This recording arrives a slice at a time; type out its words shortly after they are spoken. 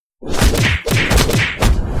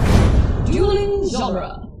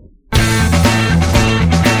genre.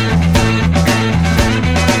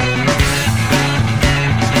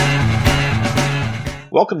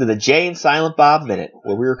 Welcome to the Jay and Silent Bob Minute,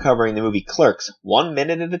 where we're covering the movie Clerks 1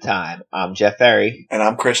 minute at a time. I'm Jeff Ferry. And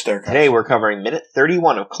I'm Chris Durkin. Today we're covering minute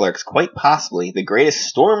 31 of Clerks, quite possibly the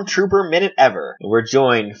greatest stormtrooper minute ever. And we're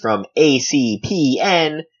joined from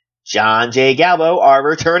ACPN, John J. Galbo, our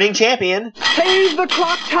returning champion. Save the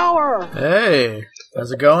clock tower! Hey,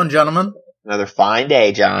 how's it going, gentlemen? Another fine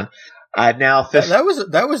day, John. I've now that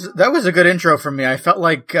was a good intro for me. I felt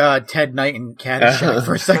like Ted Knight and Caddyshack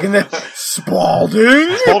for a second there.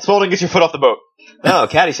 Spaulding? Spaulding, get your foot off the boat. Oh,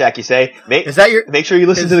 Caddyshack, you say. Make sure you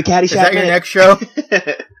listen to the Caddyshack. Is that your next show?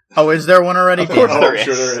 Oh, is there one already? Of course there is.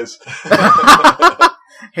 Sure there is.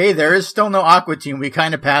 Hey, there is still no Aqua Teen. We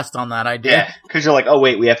kind of passed on that idea. Yeah, because you're like, oh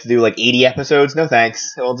wait, we have to do like 80 episodes? No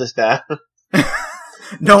thanks. We'll just,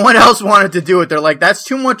 No one else wanted to do it. They're like, that's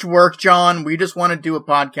too much work, John. We just want to do a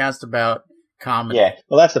podcast about comedy. Yeah,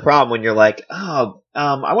 well, that's the problem when you're like, I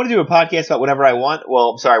want to do a podcast about whatever I want. Well,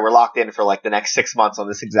 I'm sorry, we're locked in for like the next 6 months on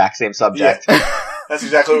this exact same subject. Yeah. That's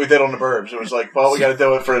exactly what we did on The Burbs. It was like, well, we got to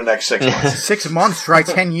do it for the next 6 months. 6 months, try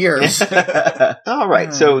 10 years. All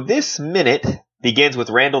right, so this minute begins with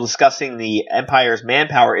Randall discussing the Empire's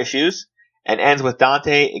manpower issues and ends with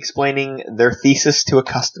Dante explaining their thesis to a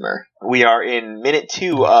customer. We are in minute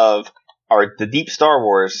 2 of the Deep Star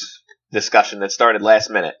Wars discussion that started last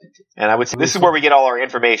minute. And I would say this is where we get all our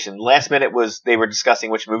information. Last minute was they were discussing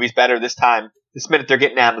which movie's better. This minute they're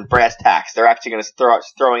getting down with brass tacks. They're actually going to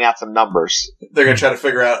throwing out some numbers. They're going to try to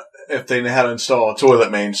figure out if they know how to install a toilet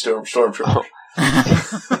main stormtrooper.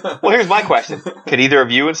 Well, here's my question. Could either of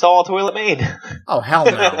you install a toilet main? Oh, hell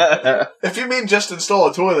no. If you mean just install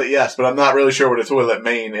a toilet, yes, but I'm not really sure what a toilet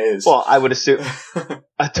main is. Well, I would assume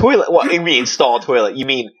a toilet. Well, you mean install a toilet? You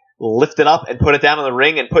mean lift it up and put it down on the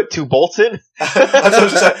ring and put 2 bolts in? That's what I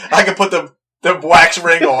was just saying. I could put the wax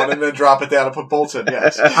ring on and then drop it down and put bolts in,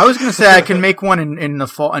 yes. I was going to say I can make one in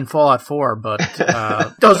Fallout 4,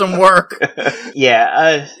 but doesn't work.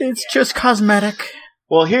 Yeah. It's just cosmetic.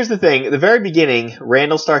 Well, here's the thing. At the very beginning,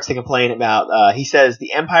 Randall starts to complain about, he says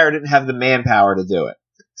the Empire didn't have the manpower to do it.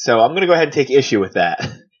 So I'm going to go ahead and take issue with that.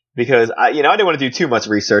 Because, I didn't want to do too much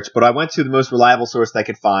research, but I went to the most reliable source I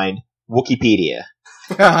could find, Wikipedia.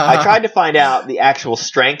 I tried to find out the actual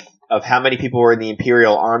strength of how many people were in the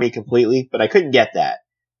Imperial Army completely, but I couldn't get that.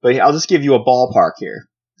 But I'll just give you a ballpark here.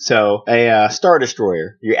 So, a Star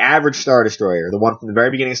Destroyer, your average Star Destroyer, the one from the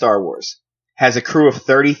very beginning of Star Wars, has a crew of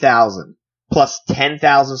 30,000. Plus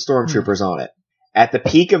 10,000 stormtroopers on it. At the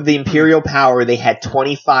peak of the Imperial power, they had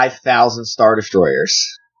 25,000 Star Destroyers.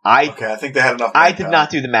 I think they had enough. I did not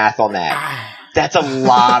do the math on that. That's a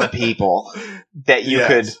lot of people that you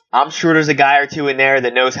could. I'm sure there's a guy or two in there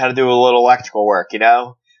that knows how to do a little electrical work,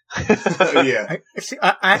 Yeah.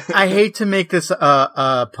 I hate to make this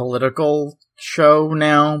a political show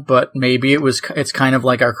now, but maybe it's kind of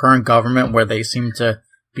like our current government where they seem to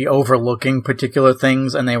be overlooking particular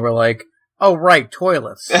things, and they were like, oh, right,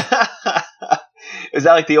 toilets. Is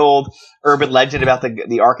that like the old urban legend about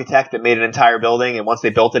the architect that made an entire building, and once they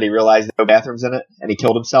built it, he realized there were no bathrooms in it, and he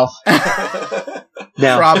killed himself?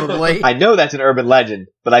 Now, probably. I know that's an urban legend,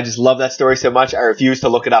 but I just love that story so much, I refuse to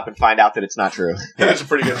look it up and find out that it's not true. That's a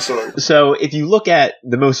pretty good story. So, if you look at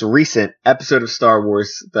the most recent episode of Star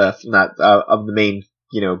Wars, of the main,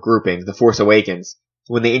 grouping, The Force Awakens,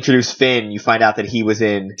 when they introduce Finn, you find out that he was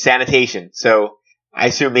in sanitation. So, I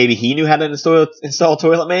assume maybe he knew how to install a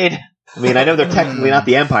toilet maid. I mean, I know they're technically not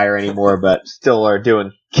the Empire anymore, but still are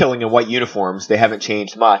doing killing in white uniforms. They haven't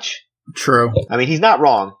changed much. True. I mean, he's not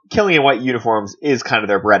wrong. Killing in white uniforms is kind of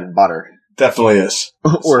their bread and butter. Definitely is.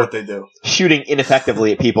 That's or what they do. Shooting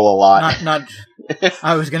ineffectively at people a lot. Not.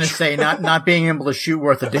 I was going to say not being able to shoot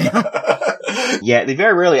worth a damn. Yeah, they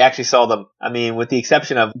very rarely actually saw them. I mean, with the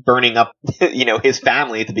exception of burning up, his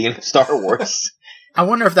family at the beginning of Star Wars. I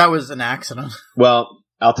wonder if that was an accident. Well,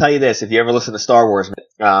 I'll tell you this. If you ever listen to Star Wars,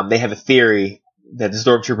 they have a theory that the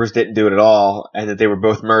Stormtroopers didn't do it at all, and that they were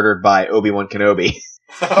both murdered by Obi-Wan Kenobi.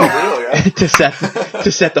 Oh, really? to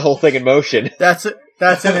set the whole thing in motion. That's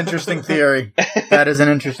an interesting theory. That is an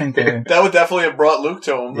interesting theory. That would definitely have brought Luke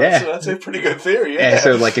to him. That's a pretty good theory, yeah.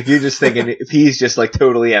 So, if you're just thinking, if he's just,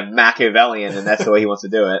 totally a Machiavellian and that's the way he wants to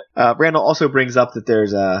do it. Randall also brings up that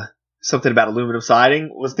there's something about aluminum siding.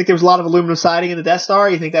 Think there was a lot of aluminum siding in the Death Star?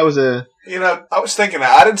 You think that was a... I was thinking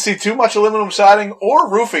that. I didn't see too much aluminum siding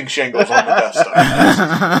or roofing shingles on the Death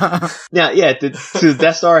Star. Now, the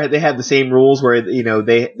Death Star, they had the same rules where,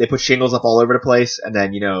 they put shingles up all over the place, and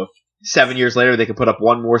then, 7 years later they could put up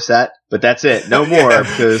one more set, but that's it. No more,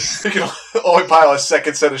 because... You can only pile a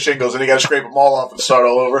second set of shingles, and you got to scrape them all off and start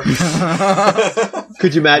all over.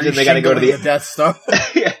 Could you imagine they got to go to the Death Star?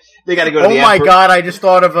 Yeah, they got to go to Oh the my Emperor. god! I just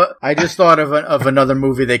thought of another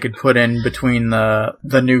movie they could put in between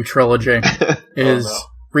the new trilogy is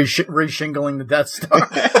reshingling the Death Star.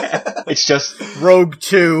 It's just Rogue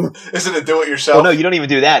 2. Isn't it do-it-yourself? Oh no, you don't even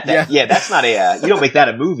do that. Yeah, that's not a. You don't make that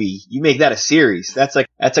a movie. You make that a series. That's like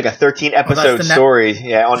a 13 episode story.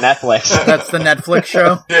 Yeah, on Netflix. That's the Netflix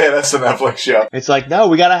show. Yeah, that's the Netflix show. It's like, no,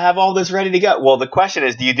 we got to have all this ready to go. Well, the question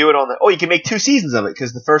is, do you do it on the? Oh, you can make 2 seasons of it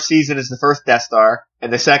because the first season is the first Death Star,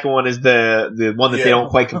 and the second one is the one that they don't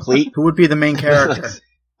quite complete. Who would be the main character?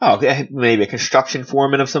 Oh, maybe a construction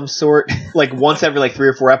foreman of some sort. Like once every 3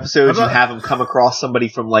 or 4 episodes, you have him come across somebody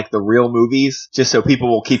from the real movies, just so people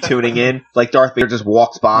will keep tuning in. Like Darth Vader just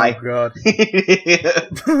walks by. Oh god.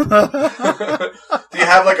 Do you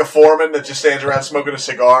have a foreman that just stands around smoking a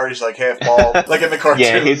cigar? He's half bald, like in the cartoon.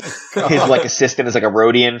 Yeah, his assistant is a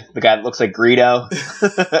Rodian, the guy that looks like Greedo.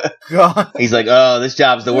 God. He's like, oh, this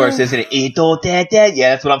job's the worst, isn't it? Eat all dead. Yeah,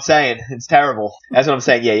 that's what I'm saying. It's terrible. That's what I'm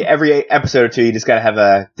saying. Yeah, every episode or 2, you just gotta have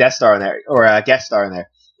a Death Star in there, or a guest star in there.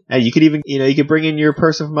 And you could even, you could bring in your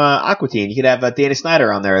person from Aqua Teen. You could have Dana Snyder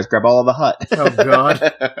on there as Graballa the Hutt. Oh God!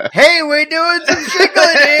 Hey, we're doing some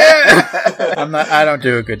shingling here. I don't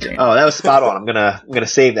do a good Dana. Oh, that was spot on. I'm gonna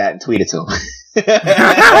save that and tweet it to him.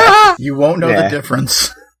 You won't know the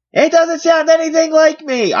difference. It doesn't sound anything like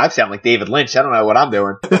me. I sound like David Lynch. I don't know what I'm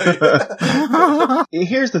doing.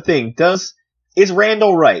 Here's the thing: is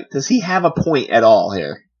Randall right? Does he have a point at all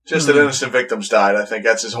here? Just that innocent victims died. I think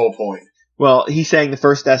that's his whole point. Well, he's saying the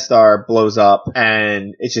first Death Star blows up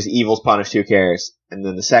and it's just evil's punished, who cares? And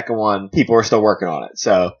then the second one, people are still working on it,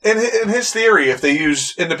 so. In his theory, if they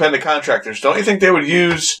use independent contractors, don't you think they would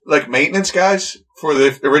use, maintenance guys for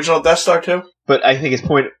the original Death Star too? But I think his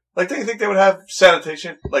point... do you think they would have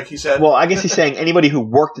sanitation, like he said? Well, I guess he's saying anybody who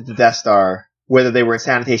worked at the Death Star, whether they were in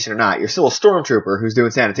sanitation or not, you're still a stormtrooper who's doing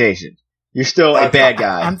sanitation. You're still a bad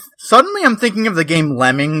guy. Suddenly I'm thinking of the game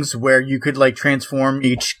Lemmings, where you could transform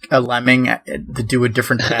each lemming to do a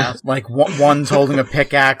different task. One's holding a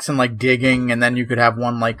pickaxe and digging, and then you could have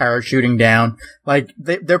one parachuting down.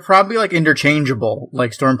 They're probably interchangeable,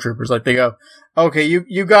 stormtroopers. They go, okay,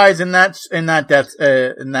 you guys in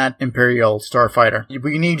that Imperial starfighter,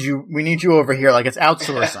 we need you over here. It's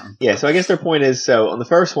outsourcing. Yeah, so I guess their point is, so on the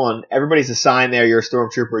first one, everybody's assigned there, you're a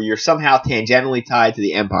stormtrooper, you're somehow tangentially tied to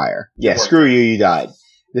the Empire. Yeah, screw you, you died.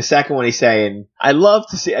 The second one he's saying, I love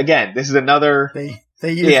to see, again, this is another...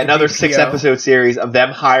 another 6-episode series of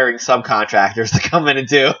them hiring subcontractors to come in and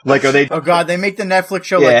do. Are they... Oh god, they make the Netflix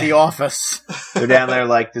show like The Office. They're down there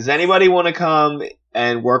does anybody want to come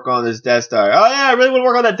and work on this Death Star? Oh yeah, I really want to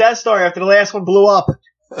work on that Death Star after the last one blew up.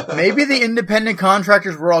 Maybe the independent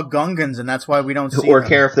contractors were all Gungans, and that's why we don't see or them.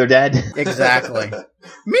 care if they're dead.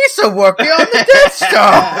 Misa working on the Death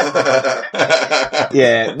Star.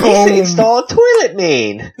 Yeah, Misa install a toilet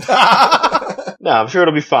main. No, I'm sure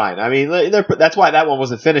it'll be fine. I mean, that's why that one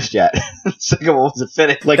wasn't finished yet. The second one wasn't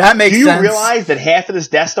finished. That makes sense. Do you realize that half of this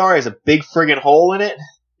Death Star has a big friggin' hole in it?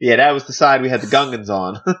 Yeah, that was the side we had the Gungans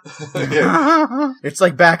on. It's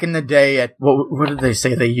back in the day at what did they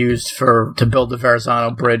say they used to build the Verrazano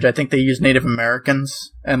Bridge? I think they used Native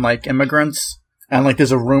Americans and immigrants. And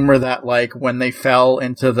there's a rumor that when they fell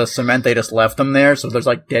into the cement, they just left them there. So there's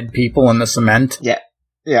dead people in the cement. Yeah,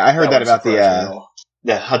 I heard that about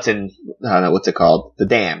the Hudson. No, what's it called? The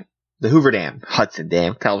dam, the Hoover Dam, Hudson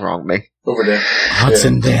Dam. Hell's wrong with me. Hoover Dam.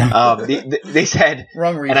 Hudson Dam. They said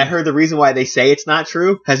wrong reason. And I heard the reason why they say it's not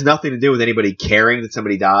true has nothing to do with anybody caring that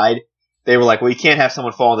somebody died. They were well, you can't have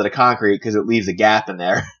someone fall into the concrete because it leaves a gap in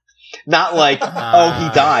there. Not oh, he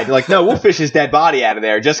died. No, we'll fish his dead body out of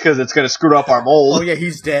there just because it's going to screw up our mold. Oh yeah,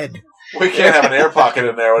 he's dead. We can't have an air pocket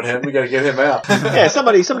in there with him. We got to get him out. Yeah,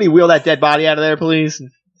 somebody wheel that dead body out of there, please.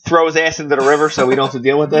 Throw his ass into the river so we don't have to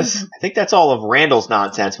deal with this. I think that's all of Randall's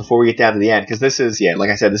nonsense before we get down to the end, because this is, like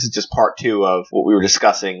I said, this is just part 2 of what we were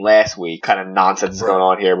discussing last week. Kind of nonsense is going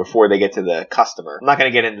on here before they get to the customer. I'm not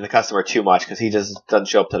going to get into the customer too much because he just doesn't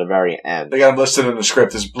show up to the very end. They got him listed in the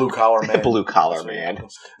script as Blue Collar Man. Blue Collar Man.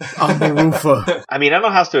 On the roof. I mean, I don't know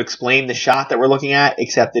how else to explain the shot that we're looking at,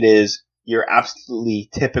 except it is your absolutely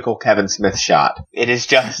typical Kevin Smith shot. It is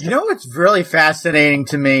just... what's really fascinating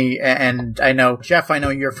to me, and I know, Jeff, I know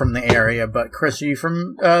you're from the area, but Chris, are you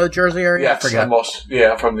from the Jersey area? Yes, I'm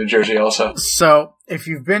from New Jersey also. So, if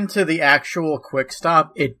you've been to the actual Quick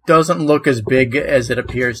Stop, it doesn't look as big as it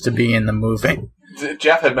appears to be in the movie.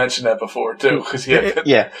 Jeff had mentioned that before too, because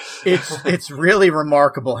Yeah. It's really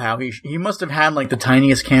remarkable how he must have had like the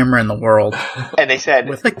tiniest camera in the world And they said,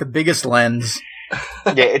 with like the biggest lens.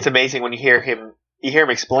 yeah, it's amazing when you hear him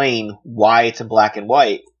explain why it's in black and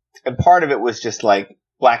white. And part of it was just like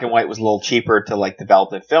black and white was a little cheaper to like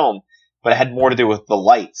develop in film, but it had more to do with the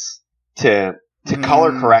lights. To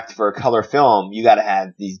color correct for a color film, you got to have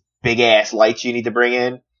these big ass lights you need to bring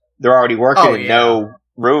in. They're already working in no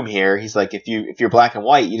room here. He's like, if you're black and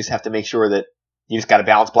white, you just have to make sure that you just got to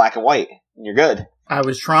balance black and white, and you're good. I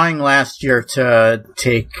was trying last year to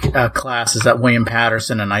take classes at William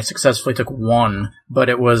Patterson, and I successfully took one, but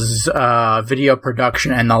it was video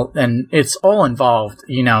production, and it's all involved.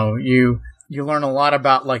 You know, you learn a lot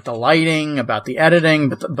about like the lighting, about the editing,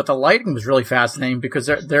 but the lighting was really fascinating because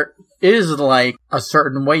there is like a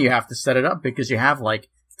certain way you have to set it up because you have like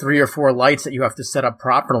 3 or 4 lights that you have to set up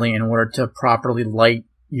properly in order to properly light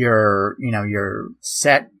your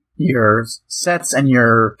sets and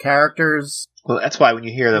your characters. Well, that's why when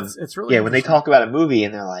you hear them, it's really when they talk about a movie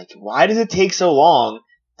and they're like, why does it take so long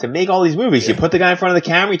to make all these movies? You put the guy in front of the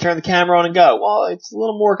camera, you turn the camera on and go. Well, it's a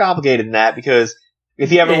little more complicated than that because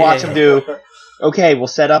if you ever watch them do, okay,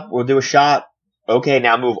 we'll do a shot. Okay,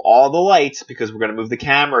 now move all the lights because we're going to move the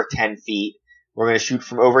camera 10 feet. We're going to shoot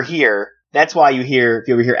from over here. That's why if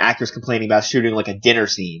you ever hear actors complaining about shooting like a dinner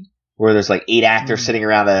scene where there's like 8 actors sitting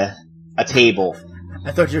around a table.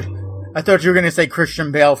 I thought you were going to say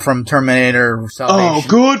Christian Bale from Terminator Salvation. Oh,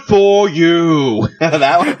 good for you.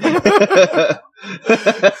 That one.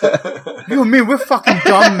 You and me, we're fucking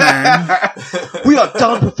dumb, man. We are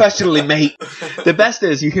done professionally, mate. The best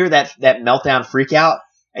is you hear that meltdown freak out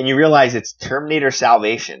and you realize it's Terminator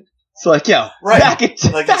Salvation. It's like, yo, back it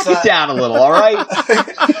down a little, all right?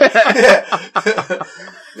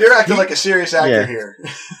 You're acting like a serious actor here.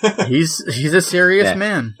 He's a serious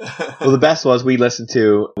man. Well, the best was we listened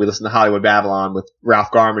to Hollywood Babylon with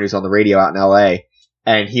Ralph Garman, who's on the radio out in L.A.,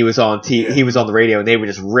 and he was on he was on the radio, and they were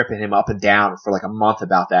just ripping him up and down for like a month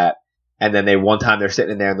about that. And then one time they're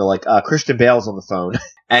sitting in there, and they're like, Christian Bale's on the phone.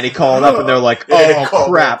 And he called up, and they're like, oh,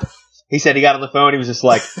 crap. He said he got on the phone, he was just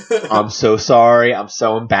like, I'm so sorry, I'm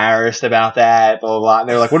so embarrassed about that, blah, blah, blah. And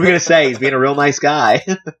they were like, what are we going to say? He's being a real nice guy.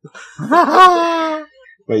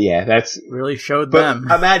 But yeah, that's... really showed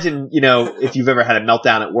them. Imagine, if you've ever had a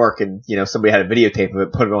meltdown at work and, somebody had a videotape of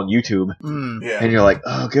it, put it on YouTube. And you're like,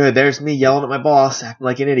 oh, good, there's me yelling at my boss, acting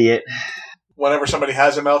like an idiot. Whenever somebody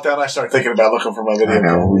has a meltdown, I start thinking about looking for my video. I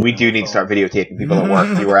know. We do need to start videotaping people at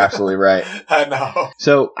work. You were absolutely right. I know.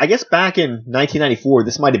 So, I guess back in 1994,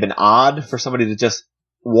 this might have been odd for somebody to just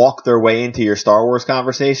walk their way into your Star Wars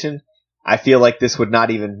conversation. I feel like this would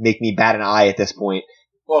not even make me bat an eye at this point.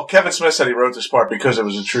 Well, Kevin Smith said he wrote this part because it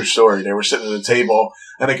was a true story. They were sitting at a table,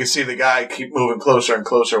 and they could see the guy keep moving closer and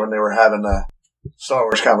closer when they were having a Star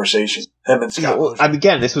Wars conversation. Him and Scott. Well,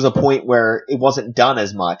 again, this was a point where it wasn't done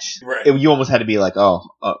as much. Right. You almost had to be like,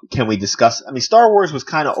 can we discuss? I mean, Star Wars was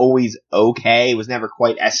kind of always okay. It was never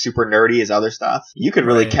quite as super nerdy as other stuff. You could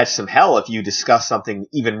really catch some hell if you discuss something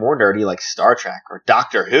even more nerdy like Star Trek or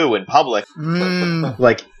Doctor Who in public.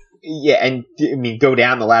 Yeah, and I mean, go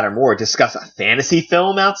down the ladder more. Discuss a fantasy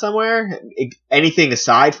film out somewhere. Anything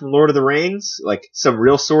aside from Lord of the Rings, like some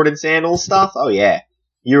real sword and sandals stuff. Oh yeah,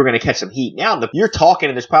 you were going to catch some heat. Now you're talking,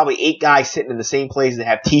 and there's probably 8 guys sitting in the same place that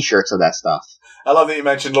have T-shirts of that stuff. I love that you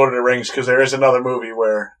mentioned Lord of the Rings because there is another movie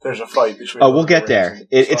where there's a fight between. Oh, we'll get there.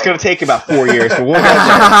 It's going to take about 4 years, but we'll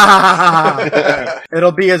get there.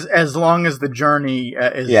 It'll be as long as the journey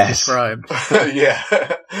is described. Yeah.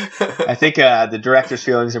 I think the director's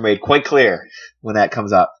feelings are made quite clear when that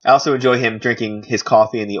comes up. I also enjoy him drinking his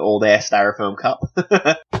coffee in the old-ass styrofoam cup.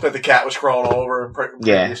 That the cat was crawling all over in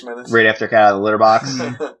previous minutes. Right after it got out of the litter box.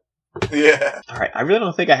 Yeah. All right. I really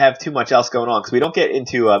don't think I have too much else going on because we don't get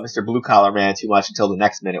into Mr. Blue Collar Man too much until the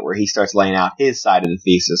next minute where he starts laying out his side of the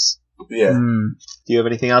thesis. Yeah. Do you have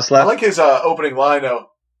anything else left? I like his opening line, though.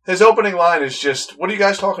 His opening line is just, what are you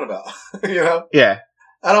guys talking about? Yeah.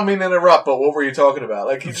 I don't mean to interrupt, but what were you talking about?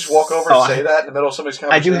 Like, you just walk over and say that in the middle of somebody's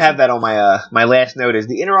conversation? I do have that on my my last note is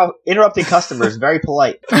the interrupting customer is very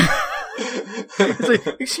polite. It's like,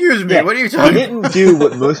 excuse me, what are you talking about? He didn't do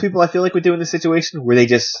what most people I feel like would do in this situation where they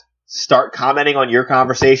just start commenting on your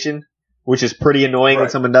conversation, which is pretty annoying when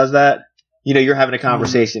someone does that. You're having a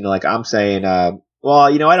conversation like I'm saying, well,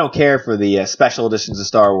 I don't care for the special editions of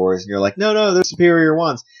Star Wars. And you're like, no, they're superior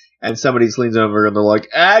ones. And somebody leans over and they're like,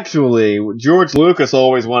 actually, George Lucas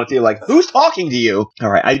always wanted to. Like, who's talking to you? All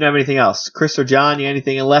right, I don't have anything else. Chris or John, you got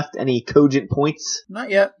anything left? Any cogent points?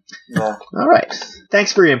 Not yet. No. All right.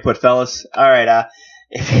 Thanks for your input, fellas. All right,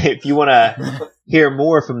 if you want to hear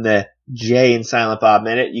more from the Jay and Silent Bob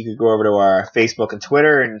Minute. You could go over to our Facebook and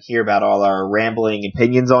Twitter and hear about all our rambling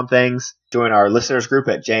opinions on things. Join our listeners group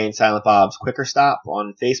at Jay and Silent Bob's Quicker Stop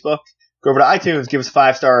on Facebook. Go over to iTunes, give us a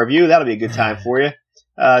 5-star review. That'll be a good time for you.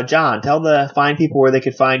 John, tell the fine people where they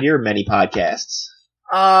could find your many podcasts.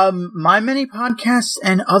 My many podcasts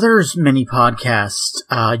and others' many podcasts.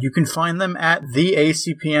 You can find them at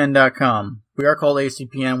theacpn.com. We are called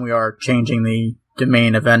ACPN. We are changing the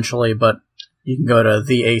domain eventually, but you can go to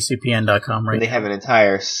theacpn.com right now. They have an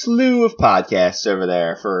entire slew of podcasts over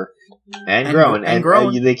there and growing. And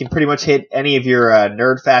they can pretty much hit any of your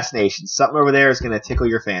nerd fascinations. Something over there is going to tickle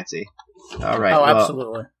your fancy. All right. Oh,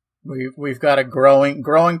 absolutely. We've got a growing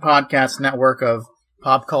podcast network of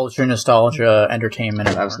pop culture, nostalgia, entertainment.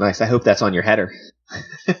 That was nice. I hope that's on your header.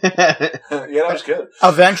 Yeah, that was good.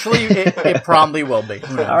 Eventually, it probably will be.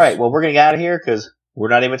 All right. Well, we're going to get out of here because we're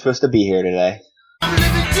not even supposed to be here today. I'm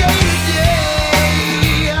living day to day,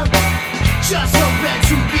 just so bad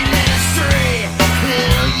to be